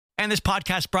And this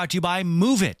podcast brought to you by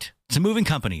Move It. It's a moving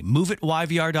company,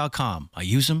 moveitYVR.com. I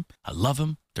use them. I love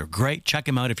them. They're great. Check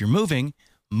them out if you're moving.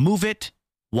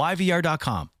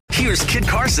 moveitYVR.com. Here's Kid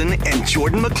Carson and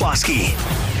Jordan McCloskey.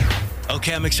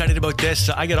 Okay, I'm excited about this.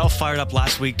 I got all fired up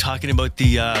last week talking about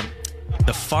the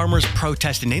farmers'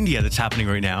 protest in India that's happening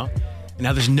right now. And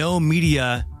now there's no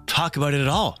media talk about it at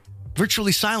all.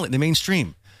 Virtually silent in the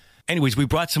mainstream. Anyways, we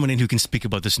brought someone in who can speak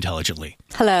about this intelligently.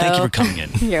 Hello. Thank you for coming in.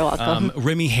 You're welcome.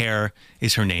 Rami Hay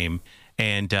is her name.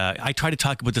 And I tried to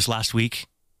talk about this last week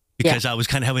because I was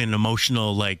kind of having an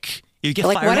emotional, you get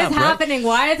fired up, what is happening?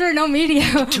 Why is there no media?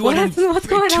 What's going on?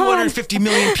 250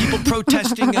 million people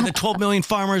protesting and the 12 million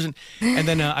farmers. And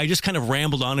then I just kind of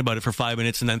rambled on about it for 5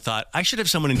 minutes and then thought, I should have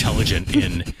someone intelligent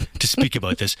in to speak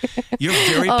about this. You're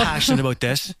very passionate about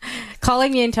this.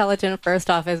 Calling me intelligent,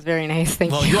 first off, is very nice.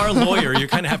 Thank you. Well, you are a lawyer. You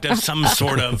kind of have to have some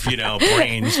sort of,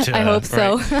 brains to... I hope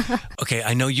so. Okay,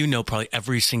 I know you know probably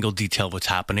every single detail of what's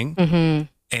happening. Mm-hmm.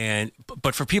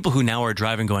 But for people who now are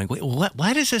driving going, wait,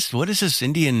 what is this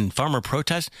Indian farmer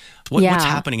protest? What's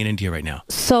happening in India right now?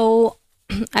 So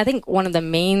I think one of the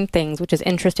main things, which is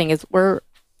interesting, is we're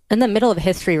in the middle of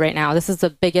history right now. This is the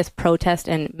biggest protest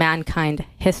in mankind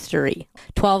history.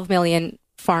 12 million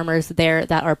farmers there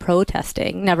that are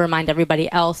protesting, never mind everybody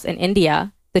else in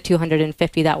India, the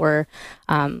 250 that were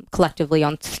collectively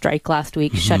on strike last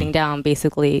week, shutting down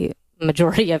basically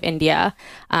majority of India,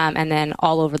 and then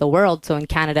all over the world. So in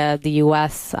Canada, the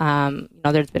US,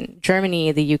 there's been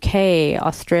Germany, the UK,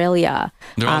 Australia.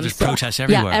 There are all just protests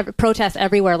everywhere. Yeah, protests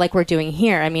everywhere like we're doing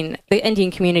here. I mean, the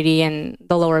Indian community in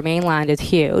the Lower Mainland is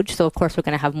huge. So of course we're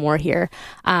going to have more here.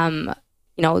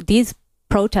 These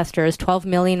protesters, 12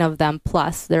 million of them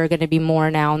plus, there are going to be more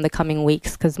now in the coming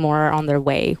weeks because more are on their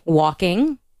way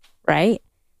walking, right?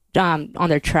 On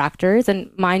their tractors. And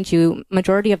mind you,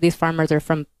 majority of these farmers are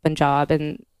from Punjab,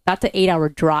 and that's an 8-hour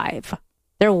drive.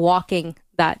 They're walking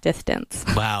that distance.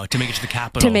 Wow, to make it to the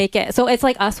capital. To make it. So it's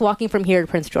like us walking from here to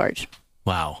Prince George.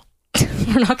 Wow.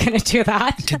 We're not going to do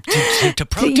that. To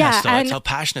protest, though. That's how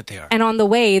passionate they are. And on the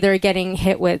way, they're getting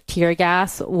hit with tear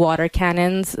gas, water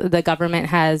cannons. The government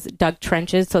has dug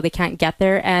trenches so they can't get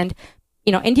there. And,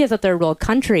 India's a third world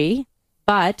country,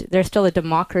 but they're still a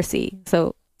democracy.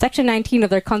 So Section 19 of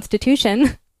their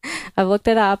constitution, I've looked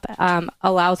it up,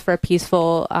 allows for a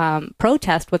peaceful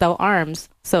protest without arms.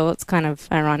 So it's kind of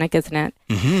ironic, isn't it?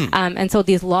 Mm-hmm. And so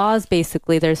these laws,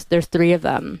 basically, there's 3 of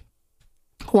them.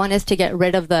 One is to get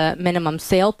rid of the minimum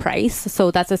sale price. So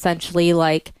that's essentially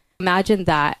imagine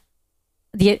that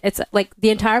it's like the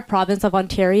entire province of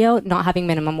Ontario not having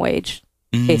minimum wage,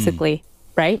 basically,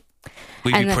 right?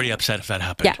 We'd be pretty upset if that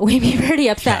happened. Yeah, we'd be pretty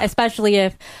upset, especially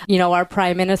if, our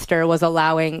prime minister was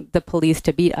allowing the police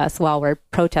to beat us while we're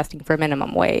protesting for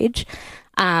minimum wage.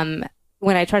 When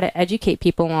I try to educate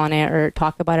people on it or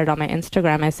talk about it on my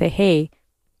Instagram, I say, hey,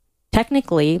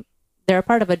 technically, they're a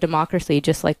part of a democracy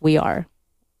just like we are.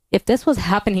 If this was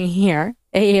happening here,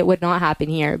 A, it would not happen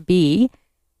here. B,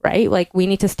 right? We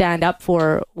need to stand up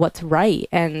for what's right.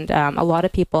 And a lot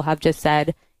of people have just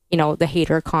said, the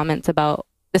hater comments about,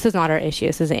 this is not our issue.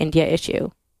 This is an India issue.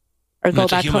 Or go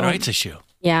back home. It's a human rights issue.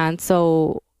 Yeah, and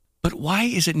so... But why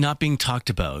is it not being talked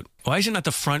about? Why is it not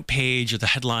the front page or the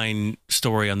headline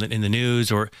story in the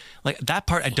news? Or that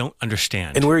part I don't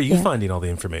understand. And where are you finding all the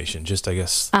information? Just, I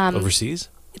guess, overseas?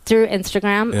 Through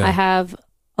Instagram. Yeah. I have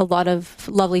a lot of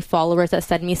lovely followers that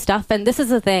send me stuff. And this is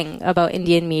the thing about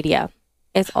Indian media.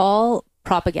 It's all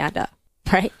propaganda,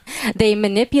 right? They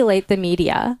manipulate the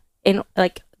media in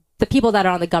the people that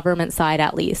are on the government side,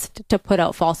 at least, to put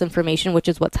out false information, which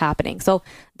is what's happening. So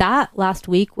that last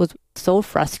week was so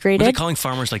frustrated. Were they calling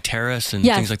farmers terrorists and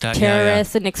things like that?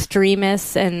 Terrorists and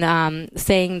extremists, and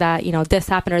saying that, this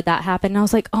happened or that happened. And I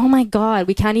was like, oh my God,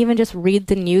 we can't even just read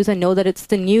the news and know that it's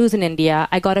the news in India.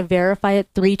 I got to verify it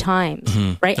 3 times,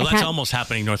 right? So that's almost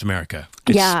happening in North America.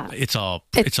 It's all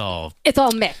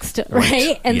mixed,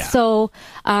 right? And so...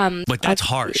 but that's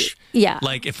harsh. Yeah.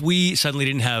 If we suddenly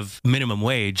didn't have minimum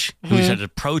wage, we started to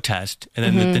protest, and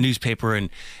then the newspaper and,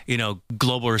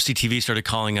 Global or CTV started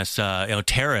calling us,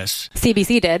 terrorists.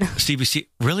 CBC did. CBC,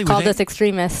 really? Called us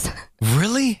extremists.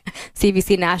 Really?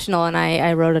 CBC National, and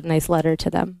I wrote a nice letter to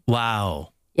them.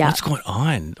 Wow. Yeah. What's going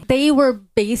on? They were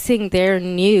basing their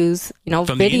news,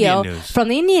 from video from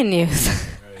the Indian news.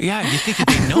 Yeah, you think that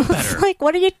they know better.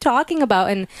 What are you talking about?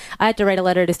 And I had to write a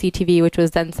letter to CTV, which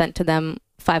was then sent to them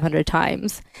 500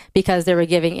 times because they were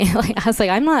giving like, I was like,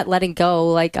 I'm not letting go.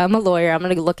 Like, I'm a lawyer. I'm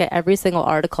going to look at every single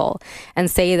article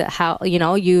and say that how,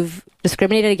 you've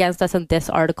discriminated against us in this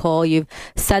article. You've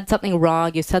said something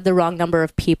wrong. You said the wrong number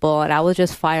of people. And I was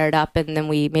just fired up. And then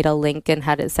we made a link and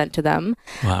had it sent to them.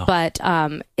 Wow. But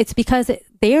it's because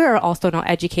they are also not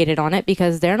educated on it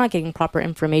because they're not getting proper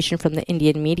information from the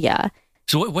Indian media.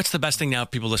 So what's the best thing now?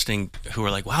 People listening who are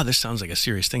like, "Wow, this sounds like a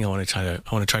serious thing. I want to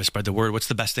try to spread the word." What's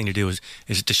the best thing to do? Is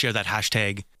it to share that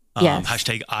hashtag? Yes.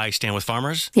 Hashtag I stand with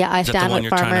farmers. Yeah, I stand with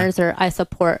farmers, or I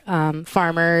support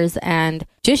farmers, and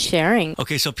just sharing.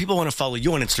 Okay, so people want to follow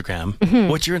you on Instagram. Mm-hmm.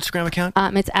 What's your Instagram account?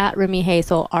 It's at Rami Hay,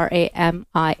 so RAMIHAY_.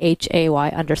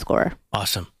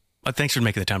 Awesome. Thanks for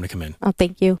making the time to come in. Oh,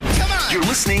 thank you. You're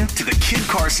listening to The Kid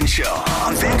Carson Show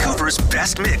on Vancouver's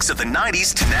best mix of the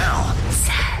 90s to now.